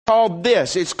called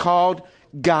this. It's called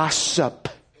gossip.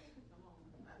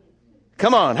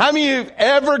 Come on. How many of you have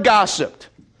ever gossiped?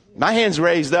 My hand's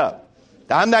raised up.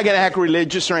 I'm not going to act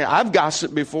religious or anything. I've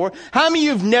gossiped before. How many of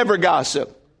you have never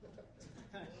gossiped?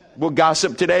 We'll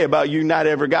gossip today about you not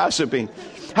ever gossiping.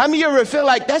 How many of you ever feel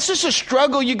like that's just a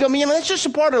struggle? You go, that's just a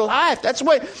part of life. That's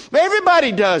what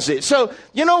everybody does it. So,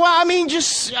 you know what?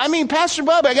 Pastor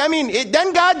Bubba,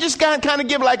 doesn't God just kind of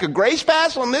give like a grace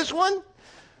pass on this one?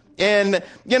 And,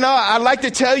 I'd like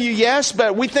to tell you yes,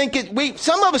 but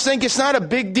some of us think it's not a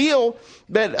big deal,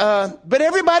 but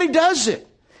everybody does it.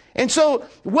 And so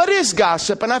what is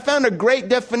gossip? And I found a great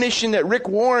definition that Rick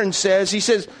Warren says. He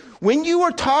says, when you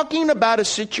are talking about a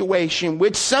situation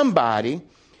with somebody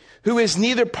who is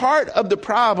neither part of the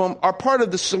problem or part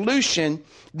of the solution,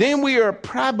 then we are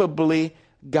probably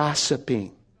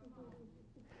gossiping.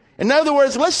 In other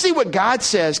words, let's see what God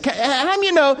says.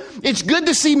 It's good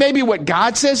to see maybe what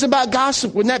God says about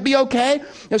gossip. Wouldn't that be okay?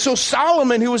 And so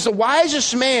Solomon, who was the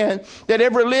wisest man that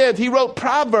ever lived, he wrote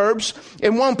Proverbs.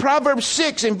 And Proverbs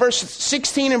 6 in verse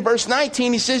 16 and verse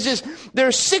 19, he says this, there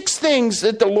are 6 things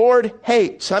that the Lord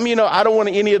hates. I don't want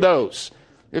any of those.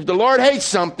 If the Lord hates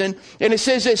something, and it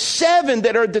says there's 7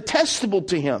 that are detestable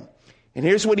to him. And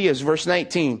here's what he is, verse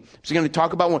 19. He's going to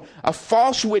talk about one, a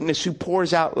false witness who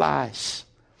pours out lies.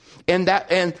 And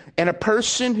a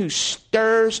person who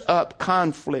stirs up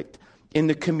conflict in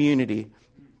the community.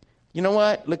 You know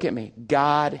what? Look at me.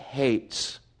 God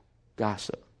hates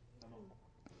gossip.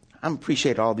 I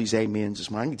appreciate all these amens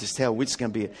this morning. I can just tell which is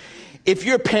going to be it. If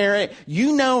you're a parent,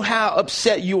 you know how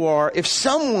upset you are if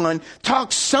someone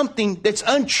talks something that's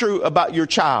untrue about your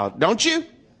child, don't you?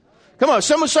 Come on,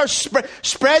 someone starts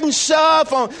spreading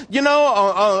stuff on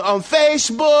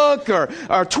Facebook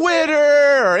or Twitter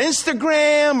or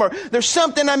Instagram, or there's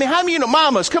something. How many of you know,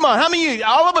 mamas, come on, how many of you,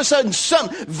 all of a sudden some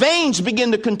veins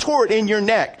begin to contort in your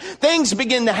neck. Things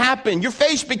begin to happen. Your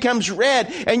face becomes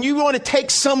red and you want to take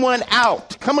someone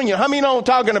out. Come on, how many know what I'm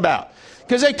talking about?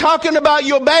 Because they're talking about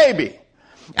your baby.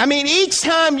 Each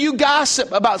time you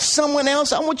gossip about someone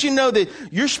else, I want you to know that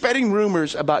you're spreading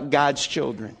rumors about God's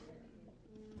children.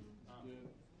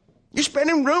 You're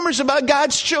spreading rumors about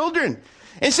God's children.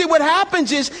 And see, what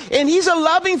happens is, and he's a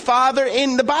loving father,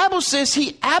 and the Bible says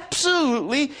he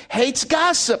absolutely hates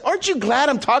gossip. Aren't you glad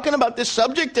I'm talking about this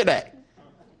subject today?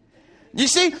 You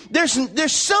see,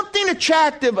 there's something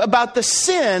attractive about the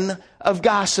sin of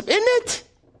gossip, isn't it?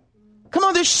 Come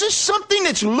on, there's just something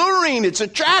that's luring, it's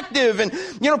attractive. And,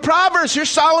 Proverbs, here's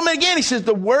Solomon again. He says,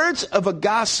 the words of a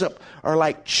gossip are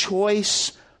like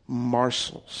choice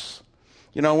morsels.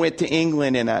 I went to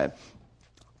England and I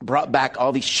brought back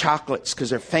all these chocolates because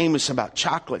they're famous about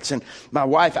chocolates. And my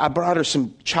wife, I brought her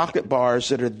some chocolate bars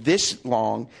that are this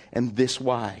long and this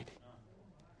wide.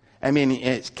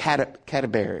 It's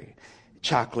Cadbury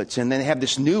chocolates. And then they have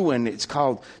this new one. It's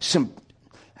called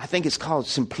I think it's called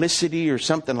Simplicity or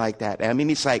something like that.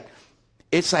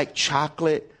 It's like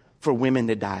chocolate for women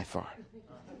to die for.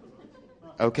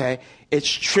 Okay? It's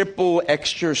triple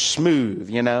extra smooth,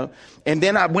 And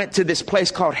then I went to this place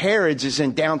called Harrods. It's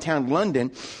in downtown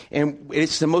London. And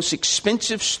it's the most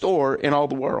expensive store in all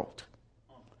the world.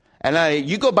 And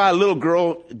you go buy a little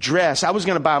girl dress. I was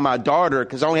going to buy my daughter,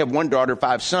 because I only have one daughter,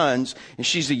 5 sons. And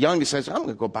she's the youngest. I said, I'm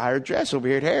going to go buy her a dress over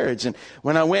here at Harrods. And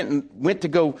when I went to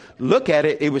go look at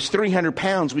it, it was 300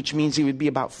 pounds, which means it would be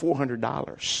about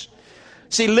 $400.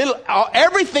 See,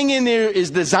 everything in there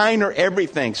is designer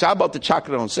everything. So I bought the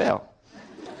chocolate on sale.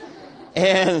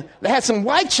 And they had some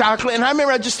white chocolate. And I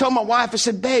remember I just told my wife, I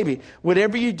said, baby,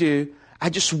 whatever you do, I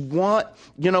just want,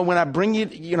 when I bring you,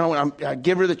 when I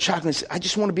give her the chocolate, I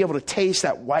just want to be able to taste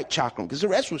that white chocolate, because the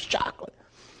rest was chocolate.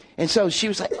 And so she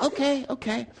was like,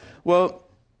 okay. Well,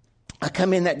 I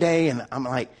come in that day and I'm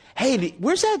like, hey,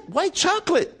 where's that white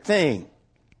chocolate thing?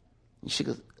 And she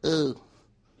goes,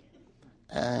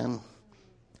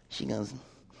 she goes,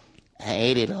 I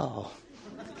ate it all.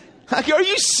 Like, are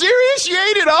you serious? You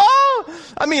ate it all?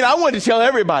 I wanted to tell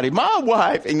everybody. My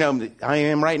wife, I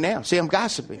am right now. See, I'm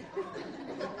gossiping.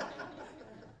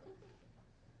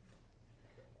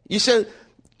 You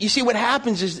see what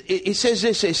happens is, it says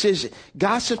this, it says,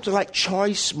 gossips are like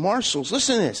choice morsels.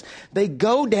 Listen to this. They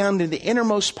go down to the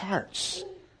innermost parts.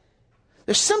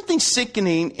 There's something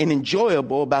sickening and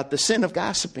enjoyable about the sin of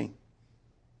gossiping.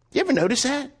 You ever notice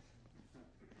that?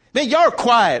 Man, y'all are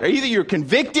quiet. Either you're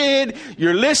convicted,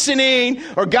 you're listening,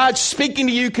 or God's speaking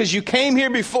to you because you came here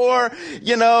before,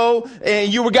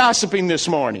 and you were gossiping this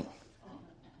morning.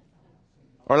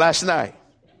 Or last night.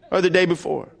 Or the day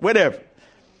before. Whatever.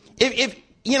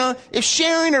 If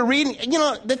sharing or reading,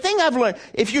 the thing I've learned,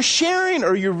 if you're sharing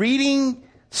or you're reading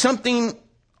something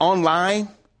online,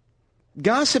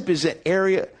 Gossip is an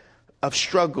area of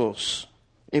struggles.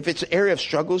 If it's an area of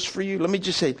struggles for you, let me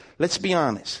just say, let's be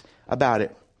honest about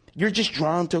it. You're just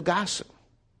drawn to gossip.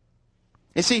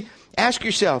 And see, ask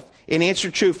yourself and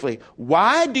answer truthfully,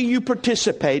 why do you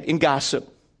participate in gossip?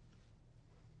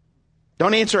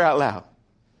 Don't answer out loud.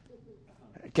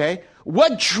 Okay?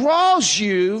 What draws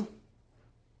you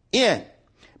in?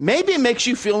 Maybe it makes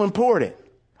you feel important.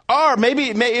 Or maybe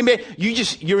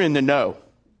you're in the know.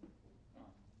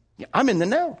 I'm in the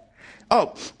know.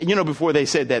 Oh, before they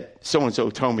said that, so-and-so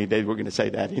told me they were going to say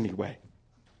that anyway.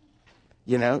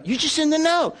 You're just in the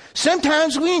know.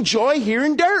 Sometimes we enjoy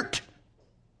hearing dirt.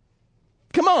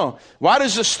 Come on. Why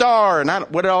does the Star and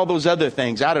what are all those other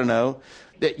things? I don't know.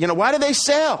 Why do they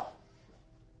sell?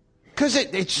 Because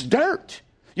it's dirt.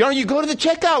 You go to the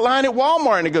checkout line at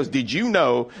Walmart and it goes, did you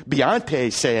know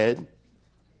Beyonce said?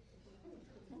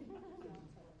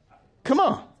 Come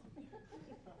on.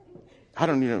 I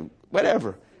don't know.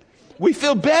 Whatever. We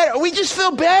feel better. We just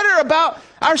feel better about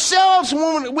ourselves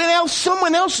when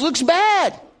someone else looks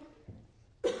bad.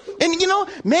 And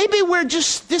maybe we're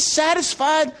just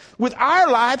dissatisfied with our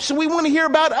life, so we want to hear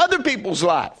about other people's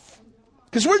life.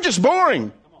 Because we're just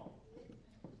boring.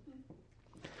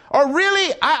 Or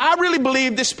really, I really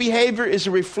believe this behavior is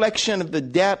a reflection of the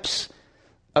depths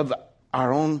of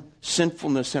our own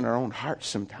sinfulness in our own hearts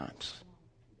sometimes.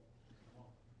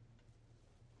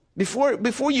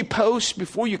 Before you post,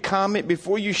 before you comment,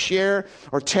 before you share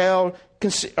or tell,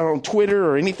 or on Twitter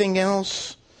or anything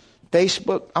else,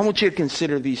 Facebook, I want you to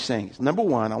consider these things. Number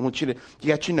one, you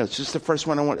got your notes. This is the first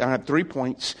one I have 3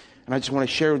 points, and I just want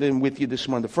to share them with you this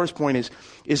morning. The first point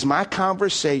is my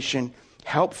conversation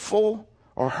helpful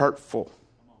or hurtful?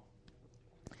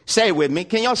 Say it with me.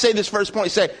 Can y'all say this first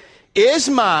point? Say, is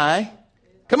my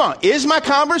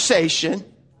conversation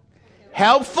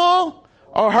helpful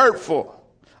or hurtful?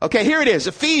 Okay, here it is.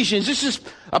 Ephesians. This is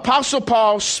Apostle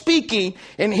Paul speaking.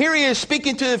 And here he is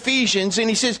speaking to the Ephesians. And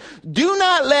he says, do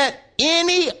not let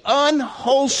any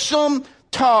unwholesome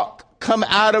talk come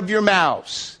out of your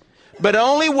mouths, but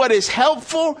only what is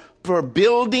helpful for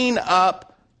building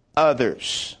up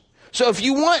others. So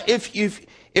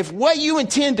if what you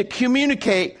intend to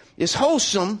communicate is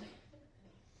wholesome,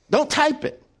 don't type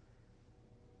it.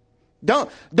 Don't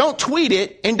tweet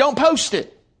it and don't post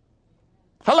it.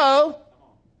 Hello?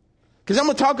 Because I'm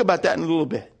going to talk about that in a little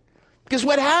bit. Because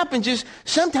what happens is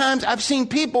sometimes I've seen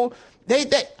people, that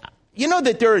there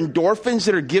are endorphins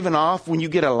that are given off when you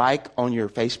get a like on your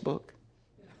Facebook?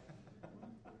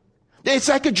 It's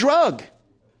like a drug.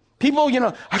 People, at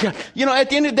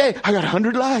the end of the day, I got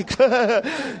 100 likes.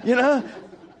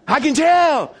 I can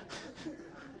tell.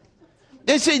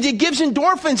 It gives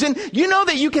endorphins. And you know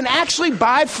that you can actually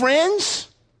buy friends?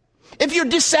 If you're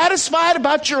dissatisfied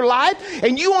about your life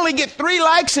and you only get 3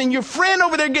 likes and your friend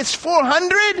over there gets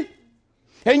 400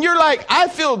 and you're like, I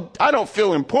don't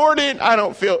feel important. I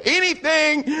don't feel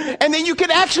anything. And then you can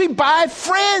actually buy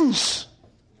friends.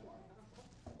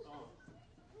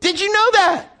 Did you know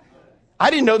that? I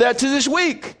didn't know that till this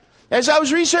week. As I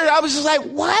was researching, I was just like,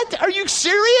 what? Are you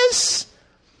serious?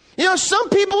 Some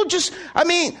people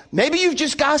maybe you've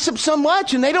just gossiped so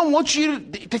much and they don't want you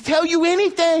to tell you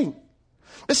anything.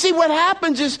 But see, what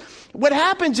happens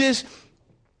is,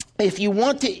 if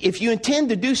you intend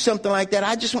to do something like that,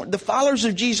 I just want the followers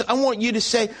of Jesus, I want you to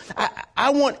say, I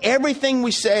want everything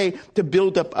we say to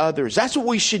build up others. That's what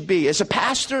we should be. As a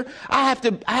pastor, I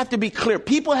have to be clear.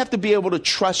 People have to be able to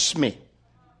trust me.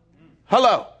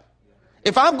 Hello.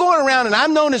 If I'm going around and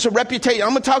I'm known as a reputation, I'm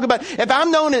going to talk about, if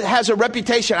I'm known as has a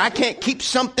reputation, I can't keep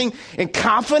something in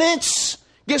confidence.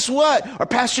 Guess what? Or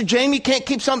Pastor Jamie can't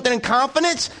keep something in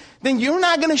confidence, then you're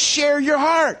not going to share your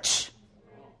heart.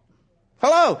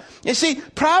 Hello. You see,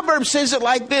 Proverbs says it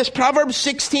like this. Proverbs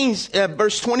 16,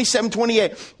 verse 27,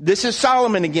 28. This is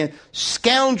Solomon again.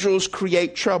 Scoundrels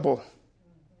create trouble.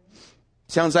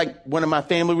 Sounds like one of my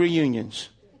family reunions.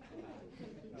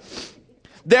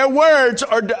 Their words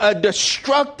are a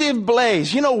destructive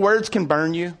blaze. Words can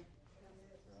burn you.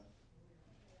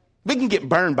 We can get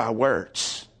burned by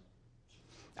words.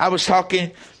 I was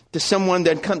talking to someone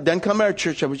that doesn't come to our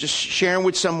church. I was just sharing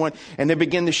with someone, and they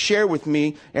began to share with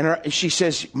me. And she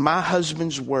says, my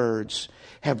husband's words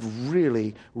have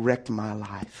really wrecked my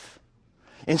life.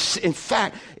 And in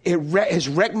fact, it has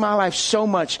wrecked my life so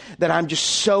much that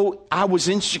I was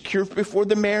insecure before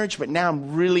the marriage, but now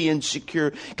I'm really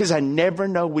insecure because I never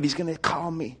know what he's going to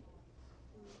call me.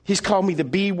 He's called me the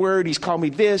B word. He's called me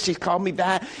this. He's called me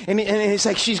that. And it's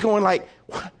like she's going like,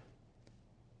 what?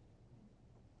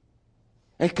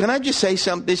 And can I just say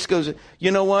something? This goes, you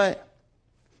know what?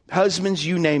 Husbands,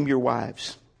 you name your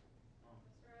wives.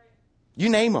 You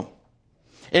name them.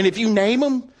 And if you name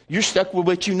them, you're stuck with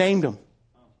what you named them.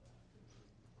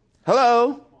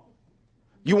 Hello?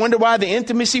 You wonder why the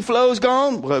intimacy flow is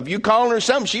gone? Well, if you call her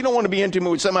something, she don't want to be intimate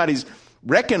with somebody's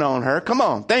wrecking on her. Come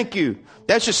on. Thank you.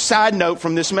 That's just a side note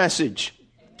from this message.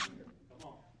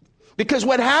 Because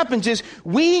what happens is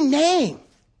we name.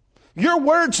 Your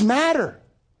words matter.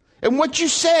 And what you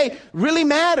say really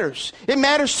matters. It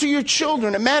matters to your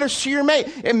children. It matters to your mate.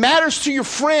 It matters to your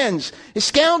friends. If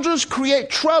scoundrels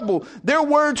create trouble, their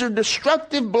words are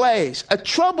destructive blaze. A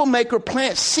troublemaker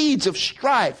plants seeds of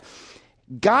strife.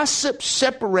 Gossip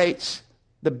separates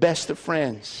the best of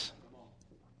friends.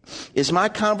 Is my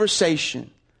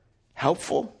conversation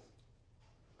helpful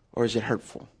or is it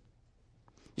hurtful?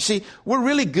 You see, we're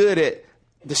really good at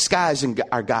disguising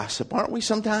our gossip, aren't we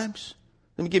sometimes?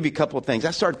 Let me give you a couple of things.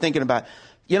 I started thinking about,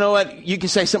 you know what, you can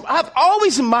say something. I've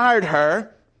always admired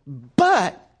her,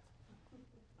 but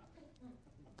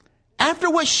after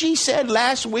what she said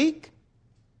last week,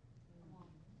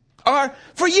 or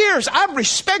for years, I've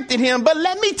respected him, but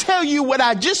let me tell you what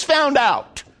I just found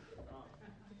out.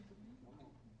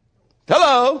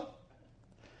 Hello?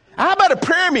 How about a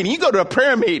prayer meeting? You go to a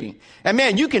prayer meeting, and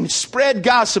man, you can spread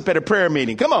gossip at a prayer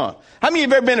meeting. Come on. How many of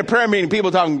you have ever been to a prayer meeting,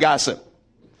 people talking gossip?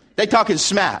 They talking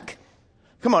smack.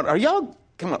 Come on,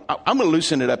 come on. I'm going to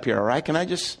loosen it up here, all right? Can I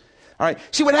just, all right.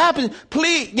 See what happens?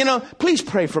 Please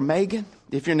pray for Megan.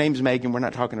 If your name's Megan, we're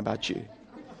not talking about you.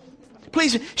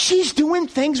 Please, she's doing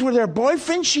things with her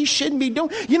boyfriend she shouldn't be doing.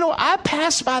 You know, I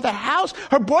passed by the house,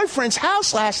 her boyfriend's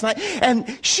house last night,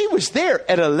 and she was there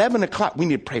at 11 o'clock. We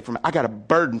need to pray for me. I got a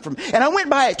burden from, and I went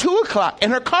by at 2 o'clock,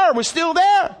 and her car was still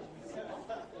there.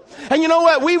 And you know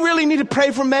what? We really need to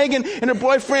pray for Megan and her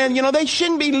boyfriend. You know, they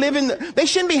shouldn't be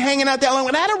hanging out that long.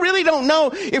 And I really don't know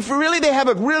if really they have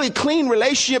a really clean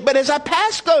relationship. But as I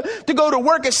passed to go to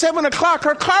work at 7 o'clock,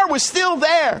 her car was still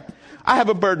there. I have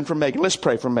a burden for Megan. Let's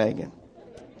pray for Megan.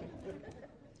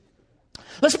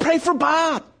 Let's pray for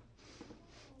Bob.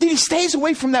 That he stays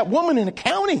away from that woman in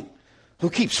accounting who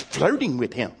keeps flirting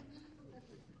with him.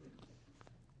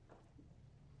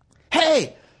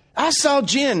 Hey, I saw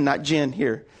Jen, not Jen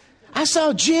here. I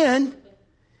saw Jen.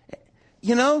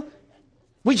 You know,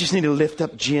 we just need to lift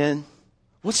up Jen.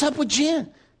 What's up with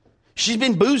Jen? She's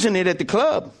been boozing it at the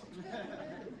club.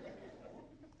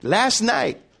 Last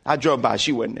night, I drove by.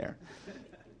 She wasn't there.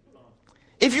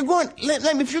 If you're going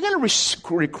to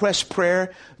request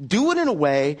prayer, do it in a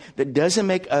way that doesn't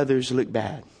make others look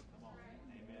bad.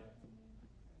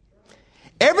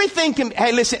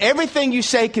 Everything you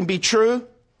say can be true,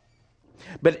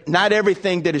 but not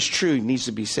everything that is true needs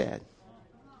to be said.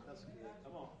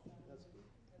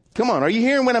 Come on, are you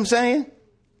hearing what I'm saying?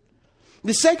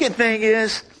 The second thing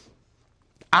is,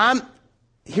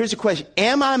 here's a question.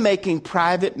 Am I making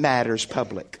private matters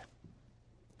public?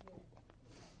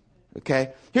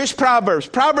 Okay. Here's Proverbs.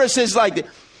 Proverbs says like this.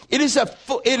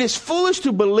 It is foolish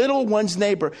to belittle one's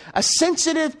neighbor. A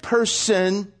sensitive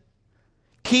person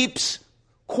keeps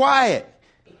quiet.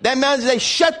 That means they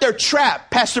shut their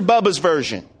trap. Pastor Bubba's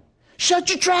version. Shut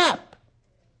your trap.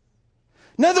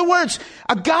 In other words,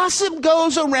 a gossip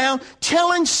goes around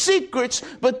telling secrets,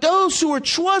 but those who are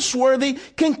trustworthy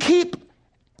can keep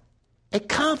a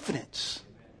confidence.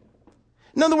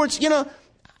 In other words, you know,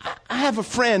 I have a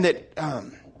friend that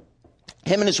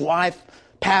him and his wife,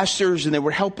 pastors, and they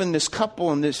were helping this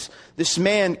couple, and this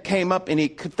man came up and he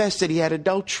confessed that he had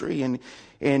adultery, and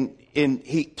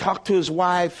he talked to his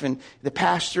wife, and the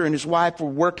pastor and his wife were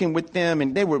working with them,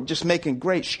 and they were just making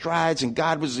great strides,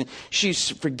 and she's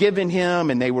forgiven him,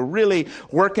 and they were really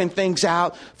working things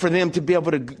out for them to be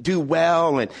able to do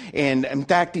well. And in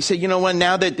fact, he said, you know what,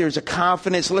 now that there's a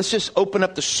confidence, let's just open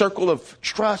up the circle of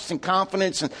trust and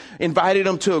confidence, and invited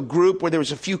them to a group where there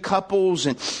was a few couples,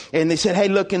 and they said, hey,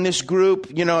 look, in this group,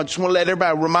 you know, I just want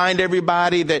to remind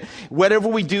everybody that whatever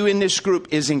we do in this group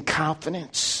is in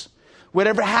confidence.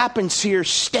 Whatever happens here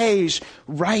stays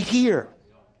right here.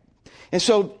 And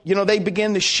so, you know, they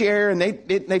begin to share, and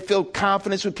they feel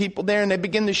confidence with people there, and they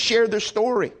begin to share their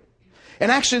story. And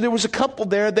actually, there was a couple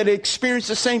there that experienced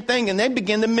the same thing, and they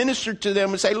began to minister to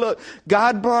them and say, look,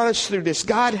 God brought us through this.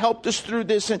 God helped us through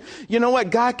this. And you know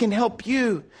what? God can help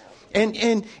you.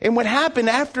 And what happened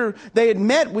after they had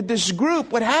met with this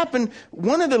group, what happened,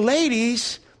 one of the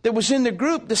ladies that was in the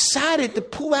group decided to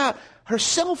pull out her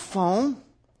cell phone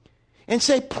and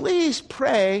say, please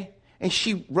pray. And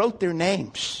she wrote their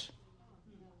names.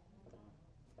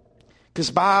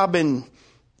 Because Bob and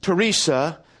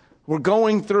Teresa were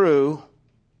going through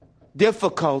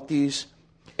difficulties,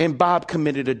 and Bob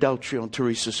committed adultery on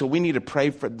Teresa. So we need to pray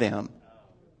for them.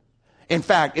 In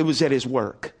fact, it was at his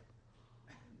work.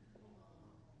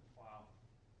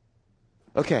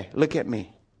 Okay, look at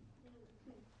me.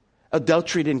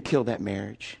 Adultery didn't kill that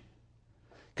marriage.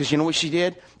 Because you know what she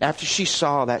did? After she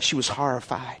saw that, she was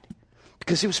horrified.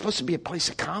 Because it was supposed to be a place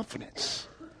of confidence.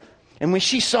 And when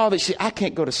she saw that, she said, I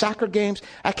can't go to soccer games.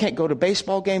 I can't go to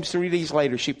baseball games. 3 days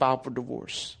later, she filed for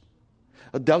divorce.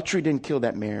 Adultery didn't kill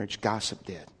that marriage. Gossip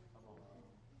did.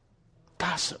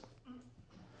 Gossip.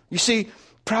 You see,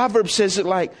 Proverbs says it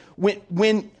like,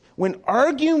 when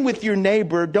arguing with your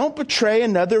neighbor, don't betray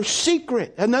another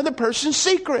person's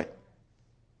secret.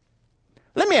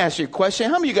 Let me ask you a question.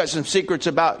 How many of you got some secrets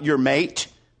about your mate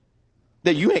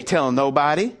that you ain't telling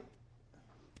nobody?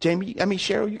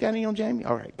 Cheryl, you got any on Jamie?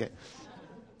 All right, good.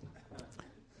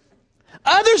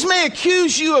 Others may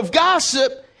accuse you of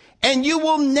gossip, and you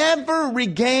will never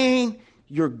regain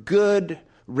your good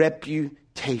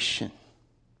reputation.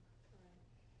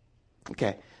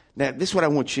 Okay, now this is what I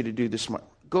want you to do this morning.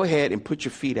 Go ahead and put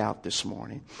your feet out this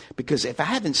morning. Because if I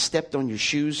haven't stepped on your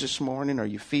shoes this morning or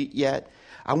your feet yet,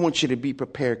 I want you to be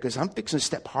prepared because I'm fixing to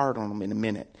step hard on them in a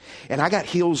minute. And I got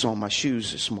heels on my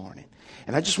shoes this morning.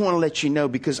 And I just want to let you know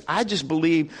because I just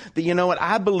believe that, you know what,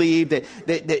 I believe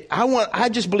I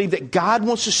just believe that God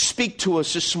wants to speak to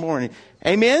us this morning.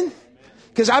 Amen?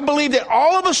 Because I believe that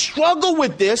all of us struggle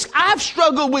with this. I've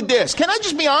struggled with this. Can I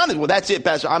just be honest? Well, that's it,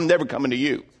 Pastor. I'm never coming to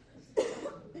you.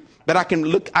 But I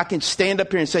can stand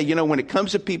up here and say, you know, when it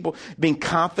comes to people being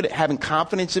confident, having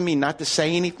confidence in me not to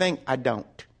say anything, I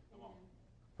don't.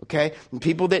 Okay? And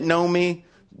people that know me,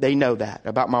 they know that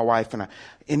about my wife and I.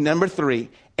 And number 3,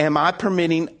 am I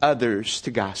permitting others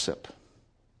to gossip?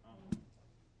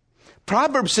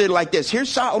 Proverbs said like this. Here's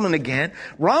Solomon again.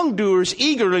 Wrongdoers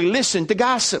eagerly listen to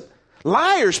gossip.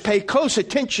 Liars pay close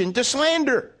attention to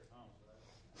slander.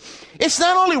 It's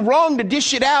not only wrong to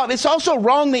dish it out, it's also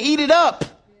wrong to eat it up.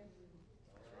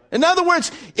 In other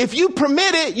words, if you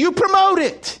permit it, you promote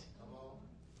it.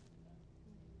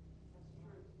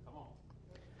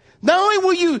 Not only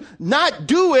will you not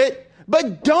do it,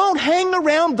 but don't hang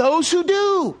around those who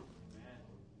do.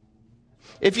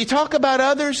 If you talk about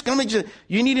others,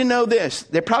 you need to know this.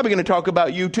 They're probably going to talk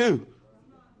about you too.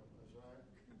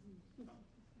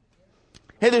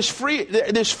 Hey,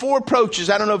 there's 4 approaches.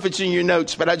 I don't know if it's in your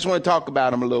notes, but I just want to talk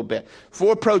about them a little bit.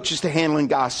 4 approaches to handling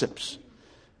gossips.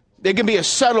 There can be a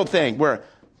subtle thing where,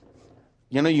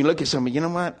 you know, you look at somebody, you know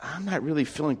what? I'm not really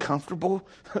feeling comfortable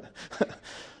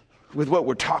with what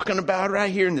we're talking about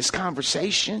right here in this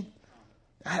conversation.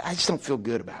 I just don't feel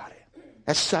good about it.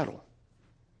 That's subtle.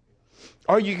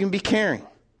 Or you can be caring.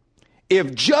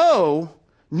 If Joe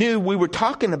knew we were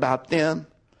talking about them,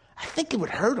 I think it would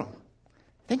hurt him.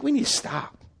 I think we need to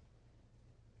stop.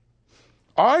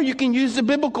 Or you can use the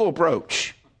biblical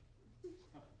approach.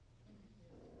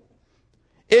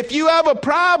 If you have a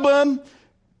problem,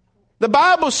 the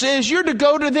Bible says you're to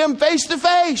go to them face to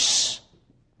face.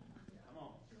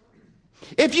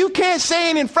 If you can't say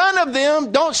it in front of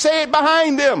them, don't say it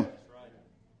behind them.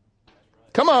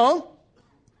 Come on.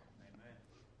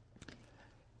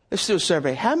 Let's do a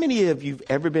survey. How many of you have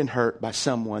ever been hurt by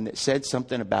someone that said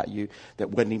something about you that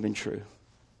wasn't even true?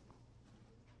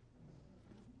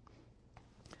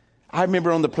 I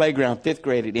remember on the playground, 5th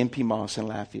grade at MP Moss in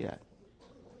Lafayette.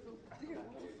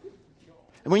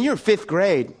 And when you're in 5th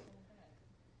grade,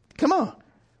 come on.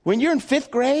 When you're in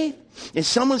 5th grade and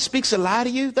someone speaks a lie to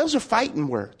you, those are fighting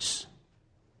words.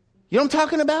 You know what I'm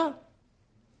talking about?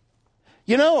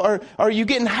 You know, or you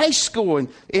get in high school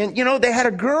and you know, they had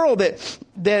a girl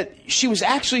that she was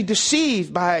actually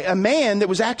deceived by a man that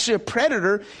was actually a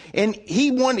predator, and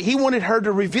he wanted her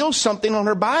to reveal something on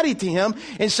her body to him,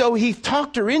 and so he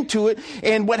talked her into it.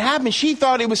 And what happened, she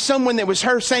thought it was someone that was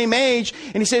her same age,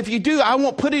 and he said, if you do, I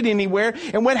won't put it anywhere.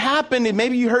 And what happened, and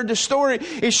maybe you heard the story,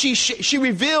 is she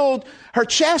revealed her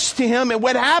chest to him, and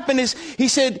what happened is he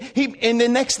said, and the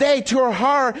next day, to her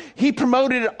horror, he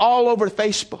promoted it all over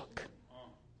Facebook.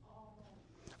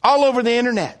 All over the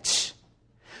internet.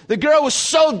 The girl was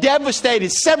so devastated.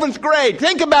 7th grade.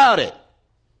 Think about it.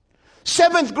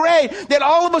 7th grade. That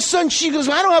all of a sudden she goes,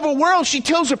 I don't have a world. She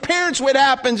tells her parents what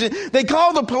happens. And they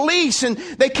call the police. And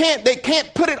they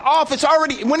can't put it off. It's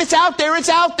already, when it's out there, it's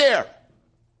out there.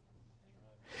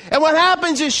 And what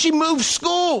happens is she moves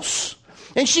schools.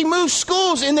 And she moves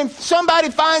schools. And then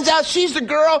somebody finds out she's the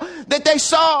girl that they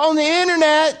saw on the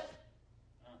internet.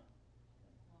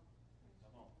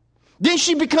 Then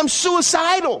she becomes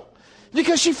suicidal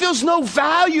because she feels no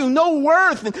value, no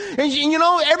worth. And you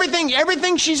know,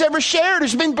 everything she's ever shared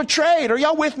has been betrayed. Are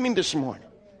y'all with me this morning?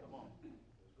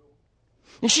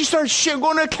 And she starts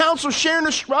going to a counselor, sharing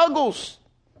her struggles.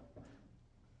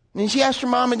 And she asked her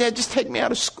mom and dad, just take me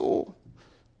out of school.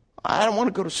 I don't want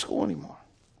to go to school anymore.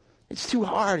 It's too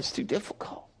hard. It's too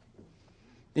difficult.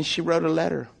 Then she wrote a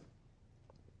letter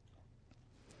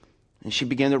And she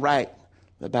began to write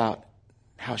about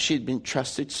how she had been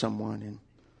trusted someone and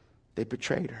they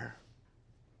betrayed her.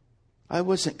 It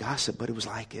wasn't gossip, but it was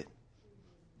like it.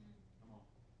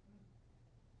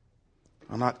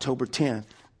 On October 10th,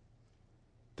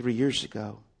 3 years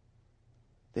ago,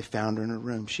 they found her in her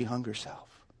room. She hung herself.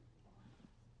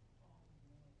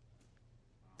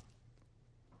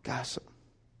 Gossip.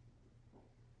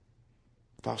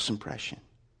 False impression.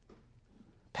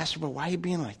 Pastor, but why are you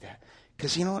being like that?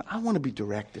 Because you know what? I want to be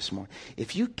direct this morning.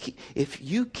 If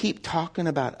you keep talking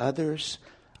about others,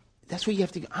 that's what you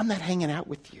have to do. I'm not hanging out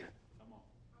with you.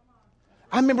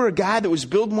 I remember a guy that was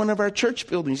building one of our church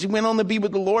buildings. He went on to be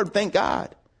with the Lord, thank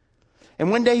God. And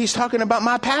one day he's talking about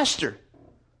my pastor.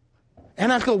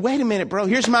 And I go, wait a minute, bro.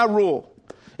 Here's my rule.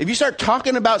 If you start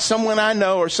talking about someone I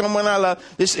know or someone I love,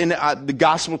 this is the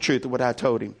gospel truth of what I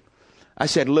told him. I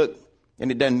said, look, and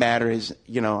it doesn't matter. I'm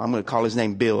going to call his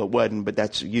name Bill. It wasn't,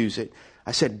 but use it.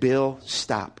 I said, Bill,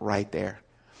 stop right there.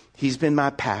 He's been my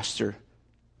pastor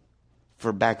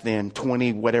for back then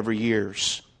 20 whatever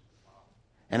years.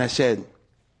 And I said,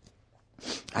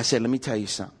 let me tell you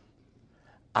something.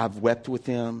 I've wept with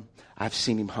him. I've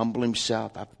seen him humble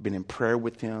himself. I've been in prayer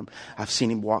with him. I've seen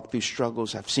him walk through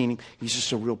struggles. I've seen him. He's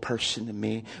just a real person to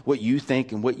me. What you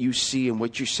think and what you see and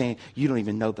what you're saying, you don't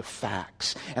even know the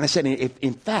facts. And I said,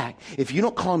 in fact, if you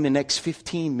don't call him the next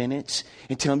 15 minutes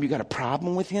and tell him you got a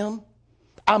problem with him,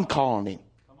 I'm calling him.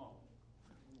 Come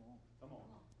on.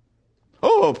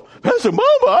 Oh, Pastor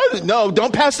Bubba. No,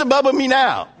 don't Pastor Bubba me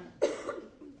now.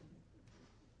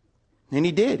 And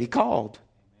he did. He called.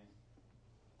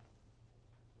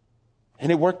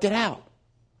 And it worked it out.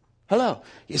 Hello.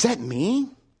 Is that me?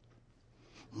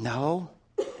 No.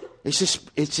 It's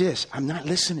just, I'm not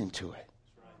listening to it.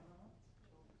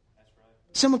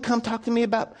 Someone come talk to me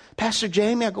about Pastor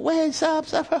Jamie. I go, wait, stop.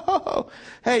 Oh.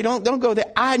 Hey, don't go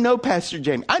there. I know Pastor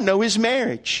Jamie. I know his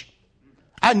marriage.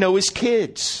 I know his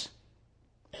kids.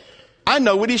 I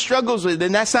know what he struggles with,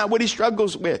 and that's not what he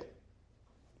struggles with.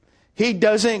 He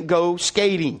doesn't go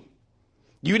skating.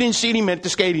 You didn't see him at the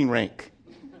skating rink.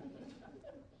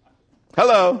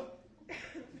 Hello.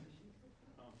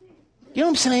 You know what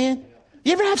I'm saying?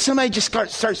 You ever have somebody just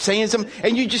start saying something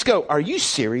and you just go, are you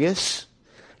serious?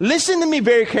 Listen to me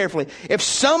very carefully. If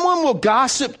someone will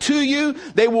gossip to you,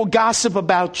 they will gossip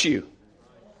about you.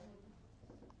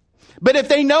 But if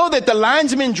they know that the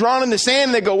line's been drawn in the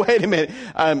sand, they go, wait a minute,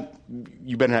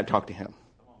 you better not talk to him.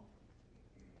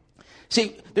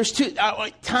 See, there's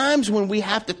times when we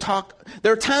have to talk.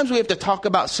 There are times we have to talk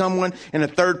about someone in a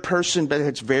third person, but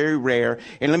it's very rare.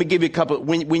 And let me give you a couple.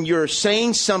 When you're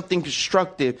saying something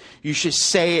constructive, you should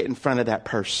say it in front of that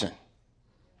person.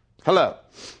 Hello.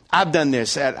 I've done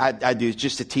this. I do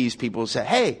just to tease people and say,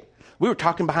 hey, we were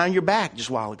talking behind your back just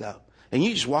a while ago. And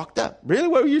you just walked up. Really?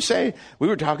 What were you saying? We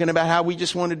were talking about how we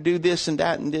just want to do this and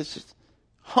that and this.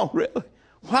 Oh, really?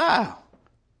 Wow.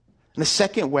 And the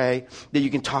second way that you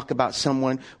can talk about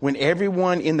someone, when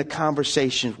everyone in the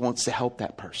conversation wants to help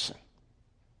that person.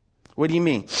 What do you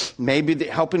mean? Maybe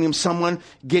helping someone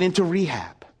get into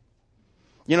rehab.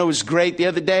 You know, it was great. The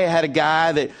other day I had a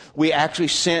guy that we actually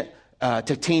sent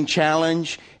to Teen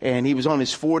Challenge, and he was on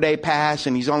his 4-day pass,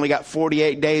 and he's only got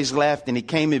 48 days left. And he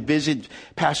came and visited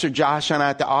Pastor Josh and I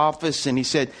at the office, and he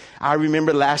said, I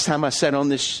remember last time I sat on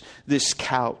this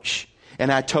couch,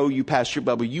 and I told you, Pastor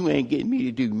Bubba, you ain't getting me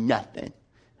to do nothing.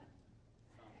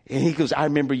 And he goes, I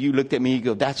remember you looked at me, you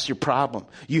go, that's your problem.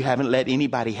 You haven't let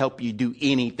anybody help you do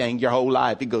anything your whole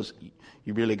life. He goes,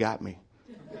 you really got me.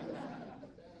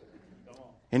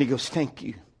 And he goes, thank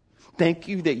you. Thank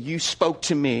you that you spoke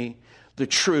to me the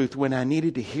truth when I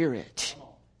needed to hear it.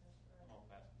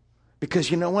 Because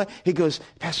you know what? He goes,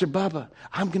 Pastor Bubba,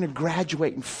 I'm going to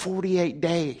graduate in 48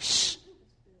 days.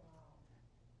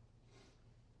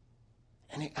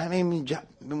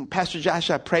 And Pastor Josh,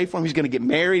 I prayed for him. He's going to get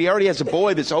married. He already has a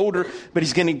boy that's older, but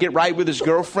he's going to get right with his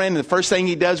girlfriend. And the first thing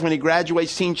he does when he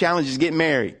graduates Teen Challenge is get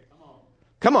married.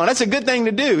 Come on, that's a good thing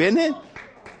to do, isn't it?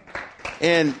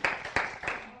 And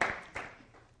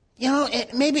you know,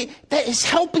 maybe that is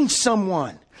helping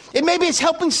someone. Maybe it's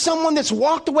helping someone that's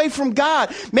walked away from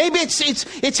God. Maybe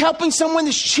it's helping someone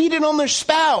that's cheated on their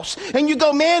spouse. And you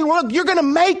go, man, look, you're going to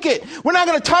make it. We're not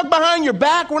going to talk behind your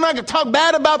back. We're not going to talk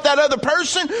bad about that other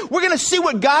person. We're going to see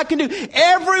what God can do.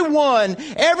 Everyone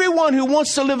who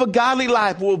wants to live a godly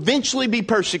life will eventually be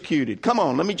persecuted. Come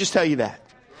on, let me just tell you that.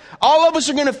 All of us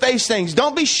are going to face things.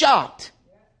 Don't be shocked.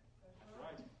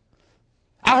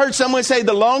 I heard someone say,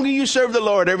 the longer you serve the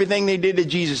Lord, everything they did to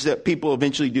Jesus, that people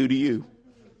eventually do to you.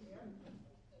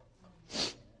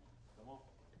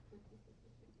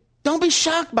 Don't be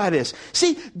shocked by this.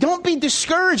 See, don't be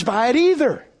discouraged by it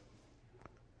either.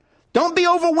 Don't be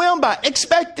overwhelmed by it.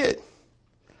 Expect it.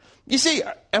 You see,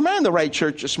 am I in the right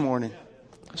church this morning?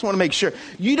 I just want to make sure.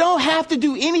 You don't have to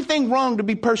do anything wrong to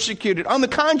be persecuted. On the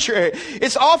contrary,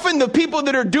 it's often the people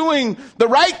that are doing the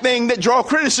right thing that draw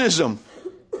criticism.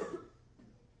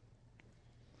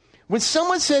 When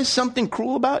someone says something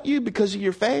cruel about you because of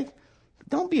your faith,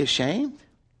 don't be ashamed.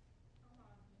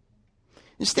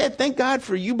 Instead, thank God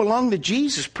for you belong to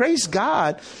Jesus. Praise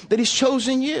God that He's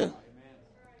chosen you.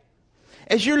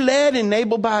 As you're led and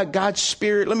enabled by God's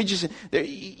Spirit, let me just say,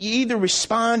 you either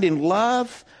respond in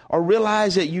love or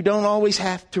realize that you don't always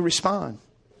have to respond.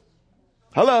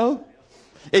 Hello?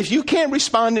 If you can't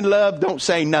respond in love, don't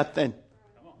say nothing.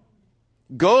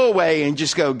 Go away and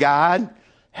just go, God,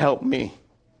 help me.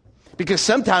 Because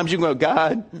sometimes you go,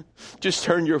 God, just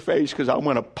turn your face because I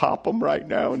want to pop them right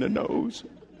now in the nose.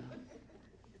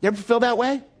 You ever feel that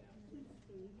way?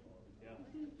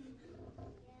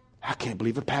 I can't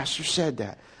believe a pastor said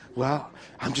that. Well,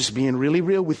 I'm just being really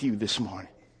real with you this morning.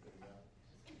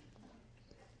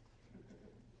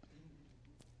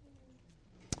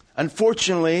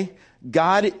 Unfortunately,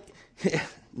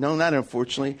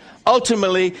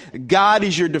 ultimately, God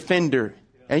is your defender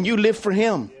and you live for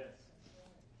Him.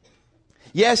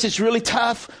 Yes, it's really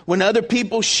tough when other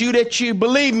people shoot at you.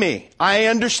 Believe me, I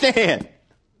understand.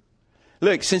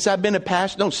 Look, since I've been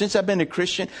a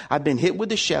Christian, I've been hit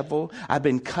with a shovel. I've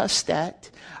been cussed at.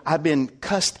 I've been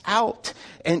cussed out.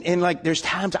 And like there's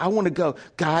times I want to go,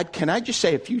 God, can I just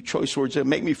say a few choice words that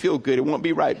make me feel good? It won't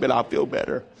be right, but I'll feel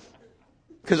better.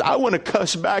 Because I want to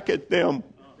cuss back at them.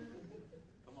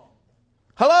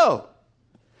 Hello.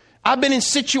 I've been in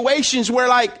situations where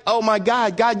like, oh my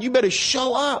God, you better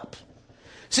show up.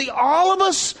 See, all of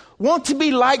us want to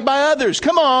be liked by others.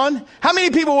 Come on. How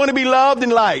many people want to be loved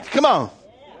and liked? Come on.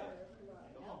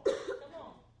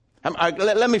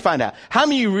 Let me find out. How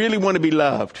many of you really want to be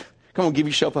loved? Come on, give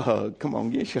yourself a hug. Come on,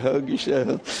 give yourself a hug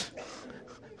yourself.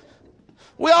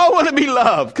 We all want to be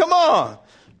loved. Come on.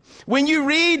 When you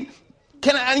read,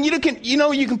 you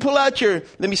can pull out your,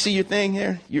 let me see your thing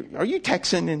here. Are you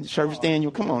texting in service,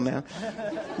 Daniel? Come on now.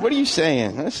 What are you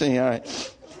saying? Let's see. All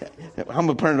right. I'm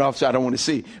going to turn it off so I don't want to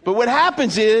see. But what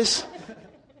happens is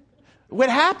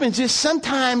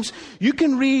sometimes you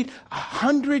can read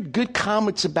 100 good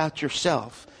comments about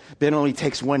yourself, but it only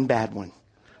takes one bad one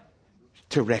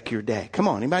to wreck your day. Come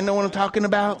on. Anybody know what I'm talking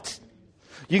about?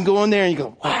 You can go in there and you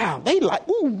go, wow, they like,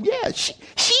 ooh, yeah,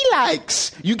 she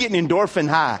likes. You get an endorphin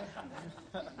high.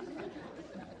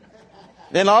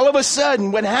 Then all of a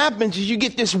sudden, what happens is you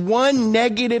get this one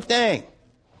negative thing.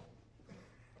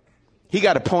 He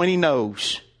got a pointy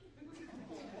nose.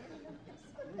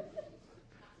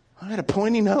 I got a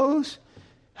pointy nose?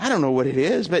 I don't know what it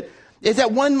is, but it's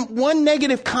that one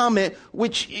negative comment,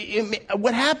 what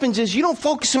happens is you don't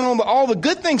focus on all the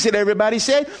good things that everybody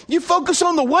said. You focus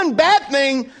on the one bad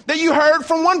thing that you heard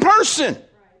from one person.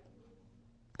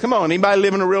 Come on, anybody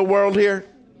live in a real world here?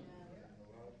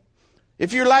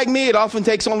 If you're like me, it often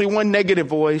takes only one negative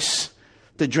voice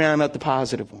to drown out the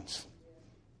positive ones.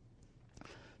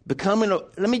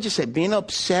 Being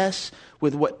obsessed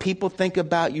with what people think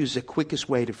about you is the quickest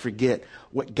way to forget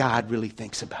what God really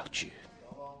thinks about you.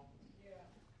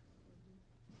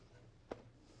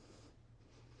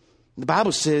 The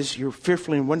Bible says you're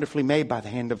fearfully and wonderfully made by the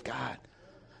hand of God.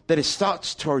 That His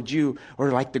thoughts toward you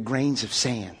are like the grains of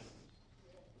sand.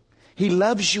 He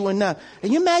loves you enough.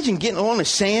 And you imagine getting on the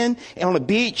sand and on the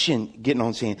beach and getting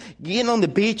on the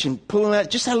beach and pulling out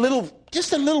just a little,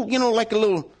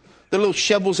 the little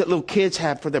shovels that little kids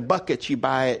have for their buckets you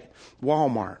buy at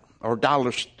Walmart or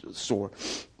dollar store.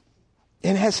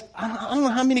 And it has, I don't know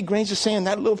how many grains of sand,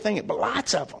 that little thing, but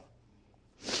lots of them.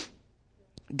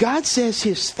 God says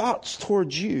His thoughts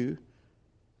towards you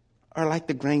are like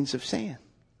the grains of sand.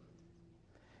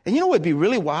 And you know what would be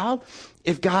really wild?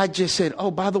 If God just said,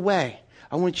 oh, by the way,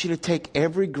 I want you to take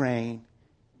every grain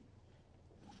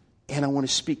and I want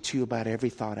to speak to you about every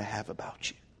thought I have about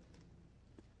you.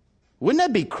 Wouldn't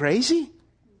that be crazy?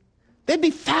 There'd be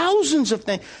thousands of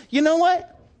things. You know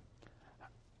what?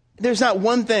 There's not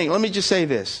one thing. Let me just say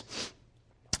this.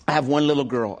 I have one little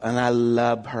girl and I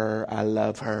love her. I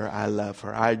love her. I love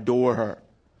her. I adore her.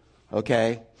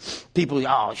 Okay? People,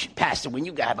 oh, Pastor, when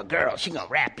you have a girl, she's going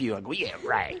to rap you. I go, yeah,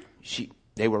 right.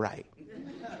 They were right.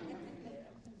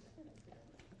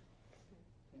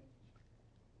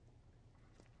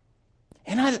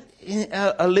 And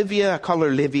Olivia, I call her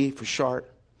Livy for short.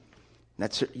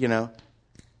 That's her, you know.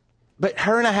 But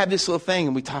her and I have this little thing,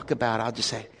 and we talk about it. I'll just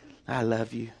say, I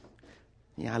love you.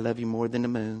 Yeah, I love you more than the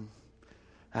moon.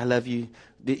 I love you.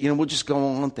 You know, we'll just go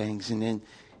on things. And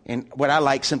what I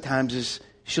like sometimes is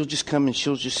she'll just come and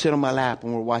she'll just sit on my lap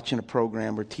when we're watching a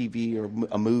program or TV or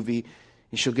a movie.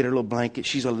 And she'll get her little blanket.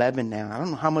 She's 11 now. I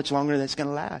don't know how much longer that's going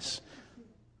to last.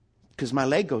 Because my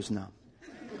leg goes numb.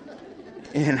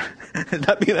 And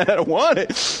not because I don't want it.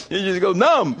 It just goes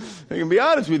numb. I can be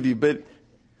honest with you. But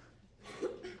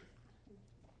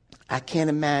I can't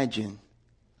imagine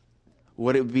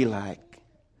what it would be like.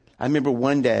 I remember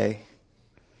one day,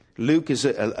 Luke is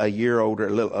a year older,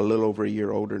 a little over a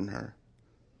year older than her.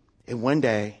 And one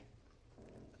day,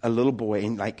 a little boy,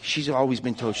 and like she's always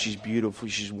been told she's beautiful,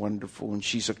 she's wonderful, and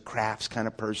she's a crafts kind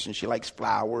of person. She likes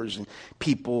flowers and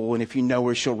people, and if you know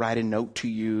her, she'll write a note to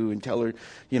you and tell her,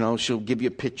 she'll give you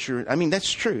a picture. I mean,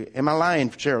 that's true. Am I lying,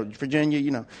 Cheryl?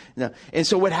 Virginia, No. And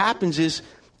so what happens is,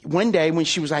 one day when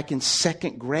she was like in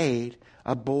second grade,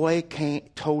 a boy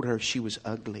told her she was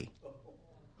ugly.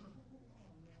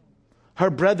 Her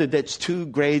brother, that's 2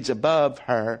 grades above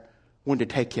her, wanted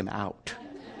to take him out.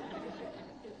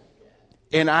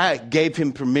 And I gave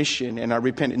him permission and I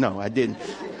repented. No, I didn't.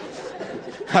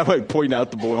 I would point out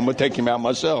the boy. I'm going to take him out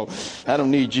myself. I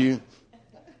don't need you.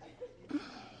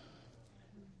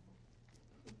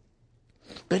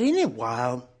 But isn't it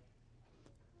wild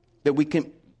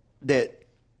that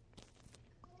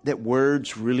that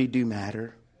words really do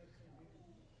matter?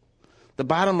 The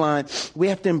bottom line, we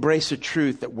have to embrace the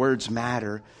truth that words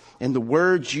matter. And the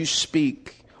words you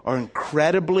speak are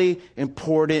incredibly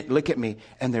important. Look at me.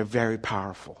 And they're very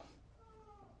powerful.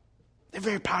 They're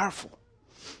very powerful.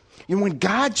 When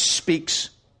God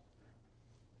speaks,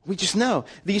 we just know.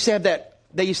 They used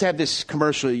to have this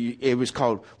commercial. It was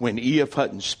called When E.F.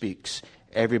 Hutton Speaks,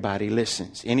 Everybody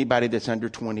Listens. Anybody that's under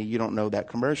 20, you don't know that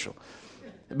commercial.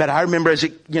 But I remember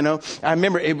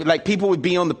like people would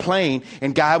be on the plane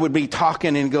and God would be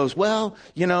talking and goes, well,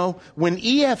 when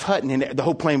E.F. Hutton, and the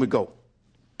whole plane would go.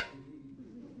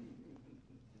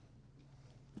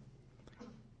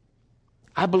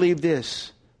 I believe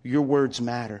this, your words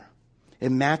matter.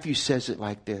 And Matthew says it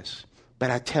like this. But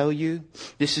I tell you,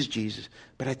 this is Jesus,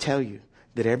 but I tell you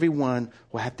that everyone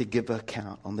will have to give an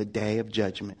account on the day of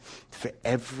judgment for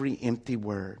every empty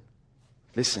word.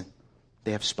 Listen,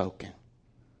 they have spoken.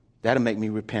 That'll make me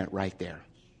repent right there.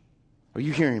 Are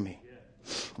you hearing me?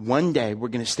 One day we're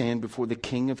going to stand before the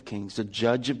King of Kings, the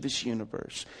judge of this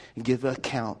universe, and give an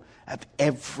account of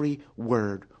every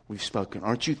word we've spoken.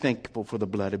 Aren't you thankful for the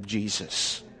blood of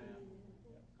Jesus?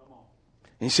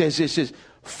 And he says this,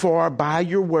 for by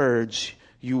your words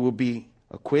you will be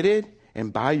acquitted,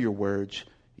 and by your words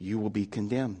you will be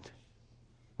condemned.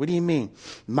 What do you mean?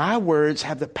 My words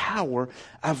have the power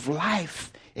of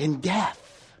life and death.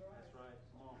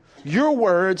 Your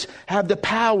words have the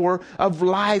power of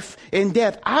life and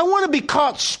death. I want to be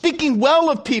caught speaking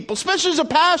well of people, especially as a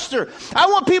pastor. I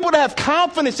want people to have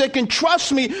confidence. They can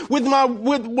trust me with my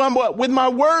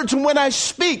words and when I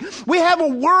speak. We have a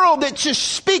world that just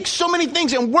speaks so many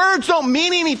things, and words don't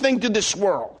mean anything to this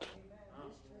world.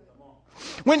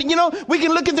 When, we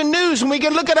can look at the news and we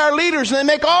can look at our leaders and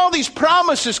they make all these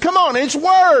promises. Come on, it's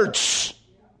words.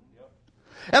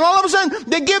 And all of a sudden,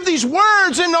 they give these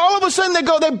words, and all of a sudden they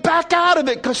back out of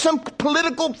it because some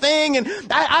political thing. And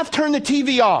I've turned the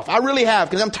TV off. I really have,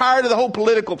 because I'm tired of the whole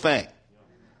political thing.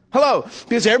 Hello?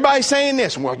 Because everybody's saying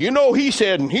this. Well, he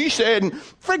said, and he said. And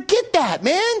forget that,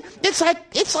 man.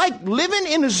 It's like living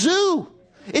in a zoo.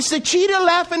 It's the cheetah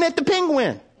laughing at the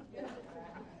penguin.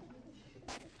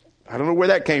 I don't know where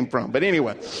that came from, but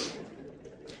anyway.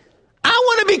 I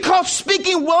want to be caught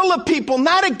speaking well of people,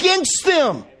 not against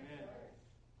them.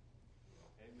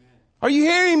 Are you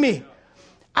hearing me?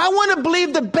 I want to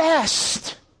believe the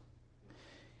best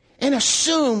and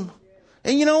assume.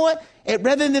 And you know what?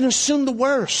 Rather than assume the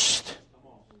worst.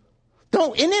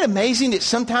 Isn't it amazing that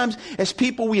sometimes as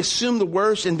people we assume the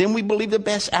worst and then we believe the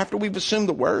best after we've assumed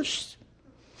the worst?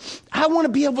 I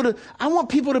want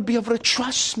people to be able to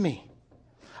trust me.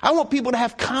 I want people to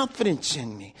have confidence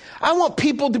in me. I want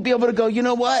people to be able to go, you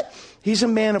know what? He's a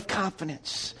man of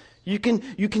confidence. You can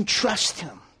trust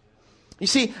him. You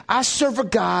see, I serve a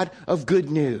God of good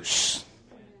news.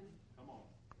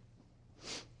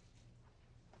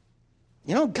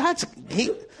 Can I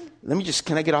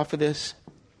get off of this?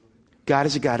 God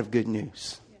is a God of good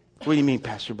news. What do you mean,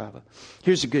 Pastor Baba?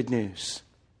 Here's the good news.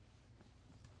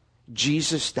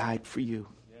 Jesus died for you.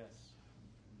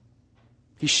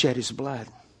 He shed his blood.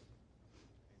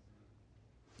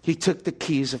 He took the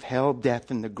keys of hell,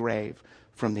 death, and the grave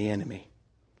from the enemy.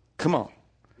 Come on.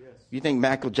 You think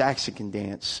Michael Jackson can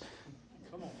dance?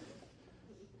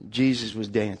 Jesus was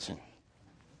dancing.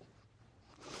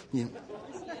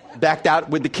 Backed out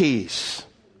with the keys.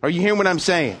 Are you hearing what I'm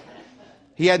saying?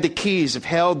 He had the keys of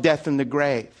hell, death, and the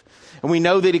grave. And we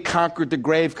know that he conquered the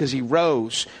grave because he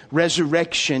rose.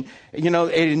 Resurrection, it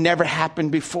had never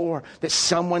happened before. That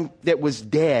someone that was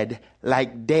dead,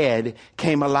 like dead,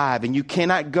 came alive. And you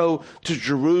cannot go to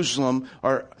Jerusalem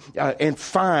and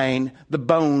find the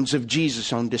bones of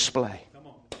Jesus on display.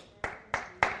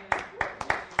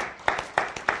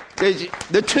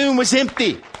 The tomb was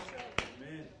empty.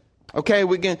 Okay,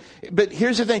 but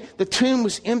here's the thing. The tomb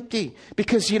was empty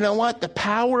because you know what? The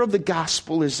power of the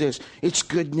gospel is this. It's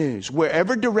good news.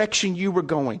 Wherever direction you were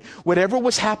going, whatever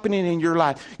was happening in your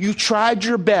life, you tried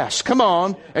your best. Come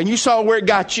on. And you saw where it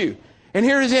got you. And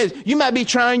here it is. You might be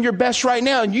trying your best right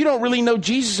now and you don't really know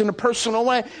Jesus in a personal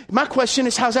way. My question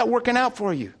is, how's that working out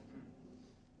for you?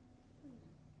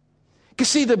 Because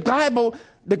see, the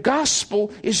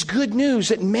gospel is good news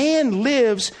that man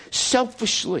lives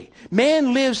selfishly.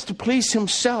 Man lives to please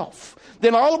himself.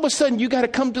 Then all of a sudden you got to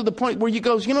come to the point where you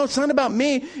go, it's not about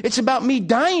me. It's about me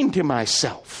dying to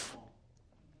myself.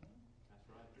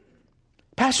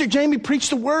 Pastor Jamie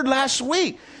preached the word last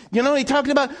week. He talked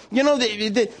about,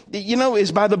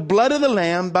 is by the blood of the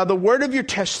Lamb, by the word of your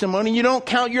testimony, you don't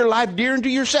count your life dear unto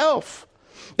yourself.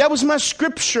 That was my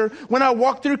scripture when I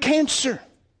walked through cancer.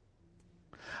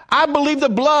 I believe the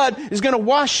blood is going to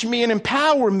wash me and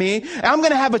empower me. I'm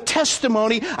going to have a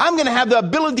testimony. I'm going to have the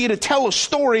ability to tell a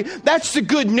story. That's the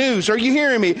good news. Are you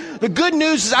hearing me? The good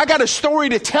news is I got a story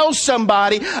to tell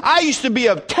somebody. I used to be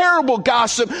a terrible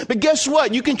gossip, but guess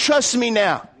what? You can trust me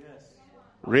now.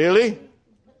 Really?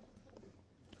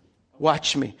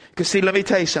 Watch me. Because see, let me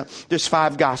tell you something. There's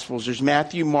 5 gospels. There's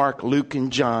Matthew, Mark, Luke,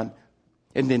 and John.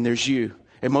 And then there's you.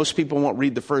 And most people won't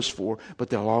read the first 4, but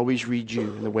they'll always read you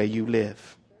and the way you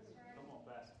live.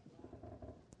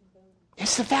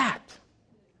 It's the fact.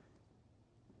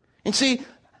 And see,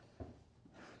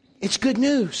 it's good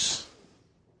news.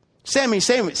 Say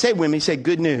with me, say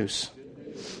good news.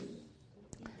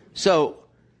 So,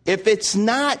 if it's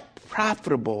not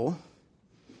profitable,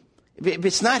 if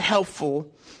it's not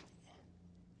helpful,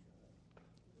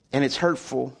 and it's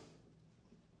hurtful,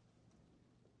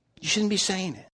 you shouldn't be saying it.